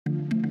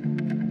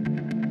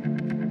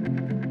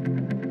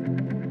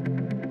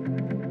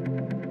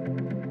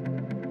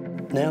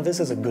Now this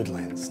is a good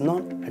lens,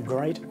 not a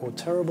great or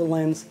terrible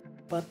lens,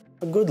 but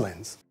a good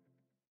lens.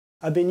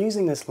 I've been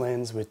using this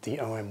lens with the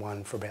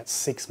OM-1 for about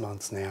 6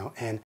 months now,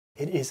 and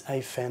it is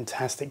a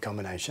fantastic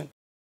combination.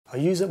 I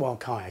use it while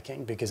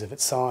kayaking because of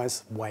its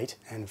size, weight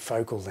and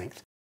focal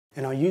length,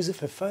 and I use it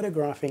for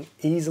photographing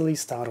easily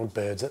startled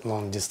birds at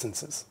long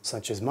distances,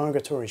 such as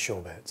migratory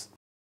shorebirds.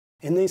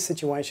 In these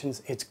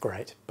situations it's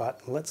great,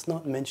 but let's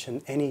not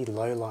mention any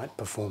low light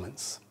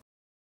performance.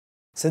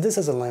 So this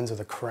is a lens with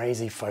a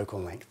crazy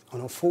focal length.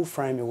 On a full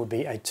frame it would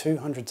be a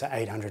 200 to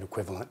 800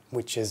 equivalent,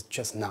 which is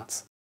just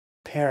nuts.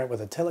 Pair it with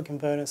a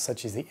teleconverter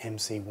such as the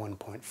MC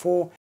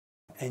 1.4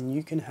 and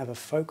you can have a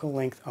focal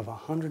length of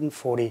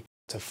 140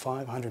 to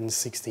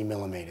 560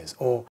 millimeters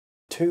or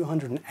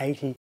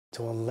 280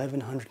 to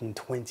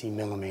 1120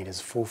 millimeters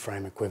full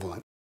frame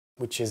equivalent,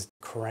 which is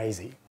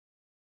crazy.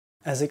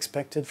 As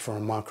expected for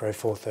a micro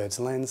four thirds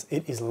lens,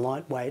 it is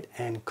lightweight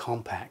and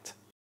compact.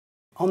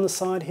 On the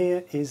side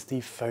here is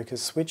the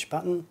focus switch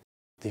button,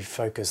 the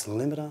focus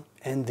limiter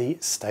and the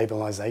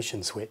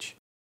stabilization switch.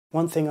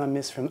 One thing I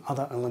miss from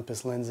other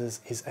Olympus lenses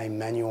is a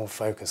manual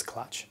focus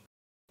clutch,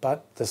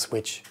 but the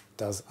switch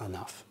does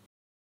enough.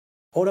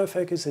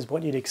 Autofocus is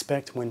what you'd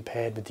expect when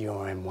paired with the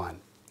OM-1.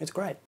 It's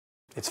great.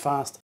 It's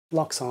fast,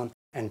 locks on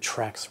and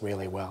tracks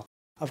really well.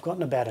 I've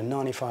gotten about a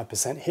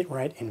 95% hit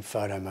rate in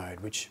photo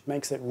mode, which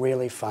makes it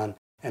really fun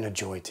and a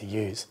joy to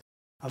use.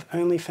 I've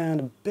only found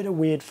a bit of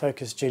weird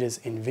focus jitters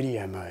in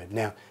video mode.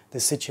 Now, the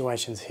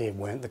situations here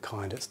weren't the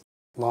kindest.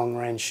 Long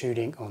range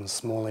shooting on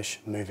smallish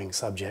moving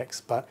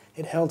subjects, but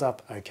it held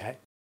up okay.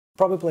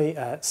 Probably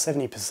a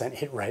 70%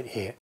 hit rate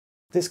here.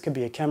 This could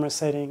be a camera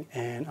setting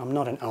and I'm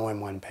not an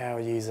OM-1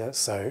 power user,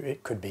 so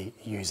it could be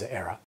user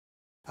error.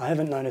 I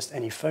haven't noticed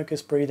any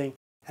focus breathing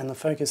and the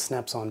focus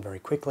snaps on very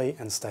quickly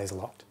and stays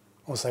locked.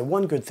 Also,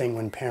 one good thing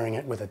when pairing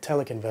it with a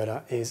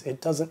teleconverter is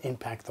it doesn't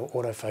impact the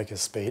autofocus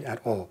speed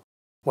at all.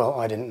 Well,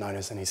 I didn't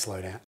notice any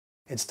slowdown.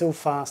 It's still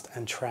fast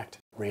and tracked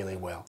really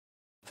well.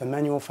 For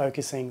manual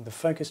focusing, the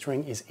focus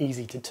ring is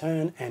easy to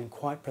turn and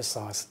quite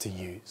precise to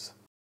use.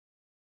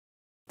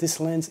 This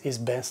lens is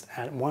best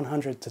at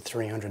 100 to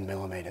 300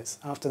 millimeters.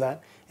 After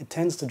that, it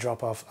tends to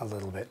drop off a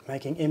little bit,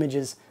 making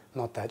images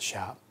not that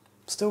sharp.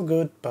 Still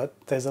good, but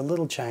there's a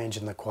little change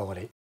in the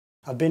quality.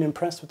 I've been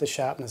impressed with the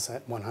sharpness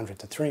at 100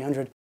 to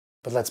 300,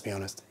 but let's be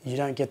honest, you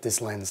don't get this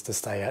lens to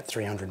stay at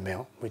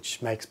 300mm,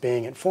 which makes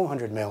being at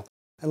 400mm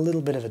a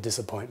little bit of a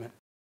disappointment.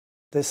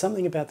 There's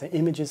something about the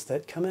images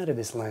that come out of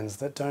this lens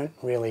that don't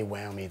really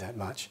wow me that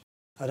much.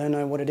 I don't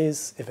know what it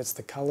is, if it's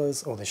the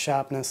colors or the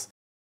sharpness.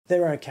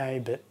 They're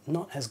okay, but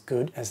not as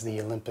good as the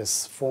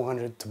Olympus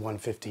 400 to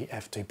 150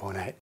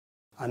 f2.8.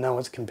 I know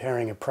it's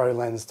comparing a pro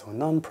lens to a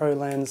non-pro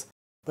lens,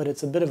 but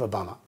it's a bit of a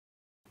bummer.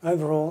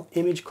 Overall,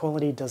 image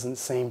quality doesn't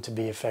seem to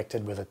be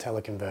affected with a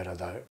teleconverter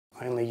though.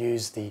 I only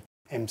used the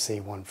MC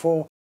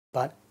 1.4,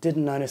 but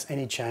didn't notice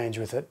any change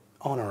with it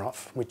on or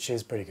off, which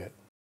is pretty good.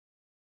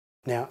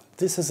 Now,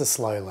 this is a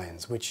slow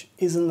lens, which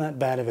isn't that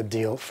bad of a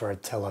deal for a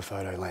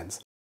telephoto lens.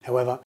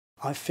 However,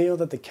 I feel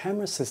that the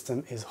camera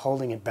system is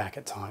holding it back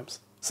at times.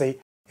 See,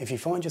 if you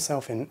find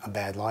yourself in a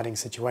bad lighting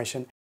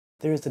situation,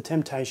 there is the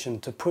temptation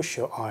to push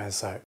your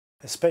ISO,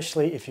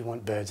 especially if you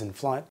want birds in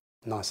flight,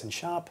 nice and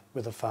sharp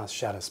with a fast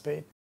shutter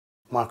speed.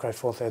 Micro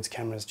four thirds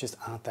cameras just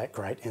aren't that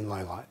great in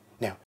low light.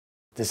 Now,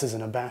 this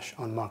isn't a bash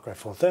on micro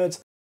four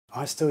thirds.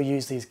 I still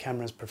use these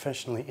cameras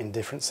professionally in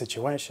different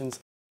situations,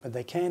 but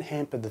they can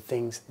hamper the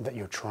things that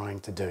you're trying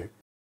to do.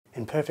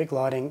 In perfect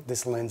lighting,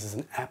 this lens is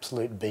an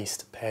absolute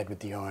beast paired with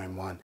the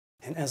OM-1.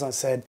 And as I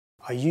said,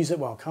 I use it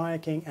while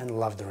kayaking and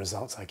love the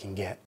results I can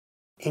get.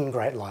 In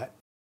great light.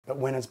 But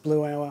when it's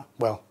blue hour,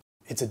 well,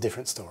 it's a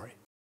different story.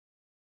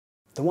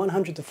 The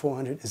 100 to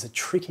 400 is a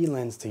tricky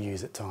lens to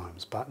use at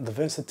times, but the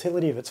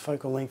versatility of its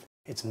focal length,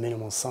 its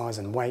minimal size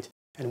and weight,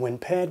 and when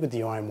paired with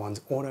the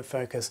OM-1's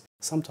autofocus,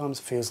 sometimes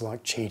feels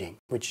like cheating,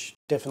 which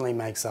definitely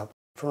makes up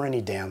for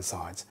any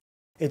downsides.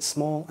 It's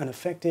small and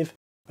effective,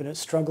 but it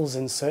struggles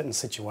in certain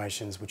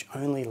situations which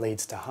only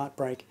leads to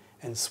heartbreak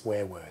and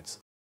swear words.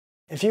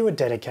 If you were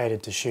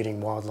dedicated to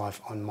shooting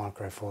wildlife on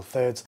micro four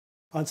thirds,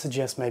 I'd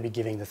suggest maybe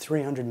giving the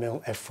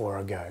 300mm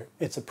f4 a go.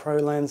 It's a pro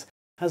lens,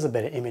 has a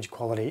better image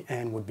quality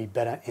and would be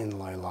better in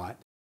low light.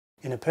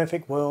 In a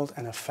perfect world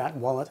and a fat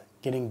wallet,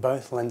 getting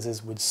both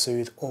lenses would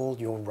soothe all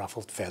your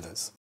ruffled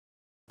feathers.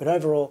 But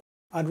overall,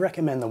 I'd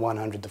recommend the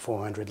 100 to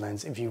 400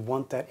 lens if you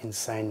want that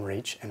insane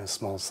reach and a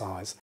small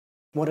size.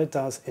 What it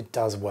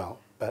does well,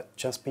 but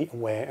just be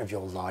aware of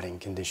your lighting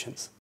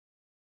conditions.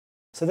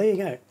 So there you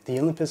go, the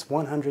Olympus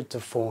 100 to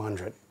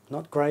 400.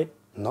 Not great,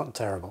 not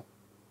terrible.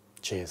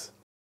 Cheers.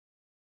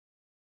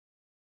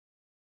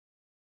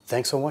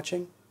 Thanks for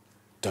watching.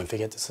 Don't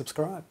forget to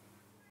subscribe.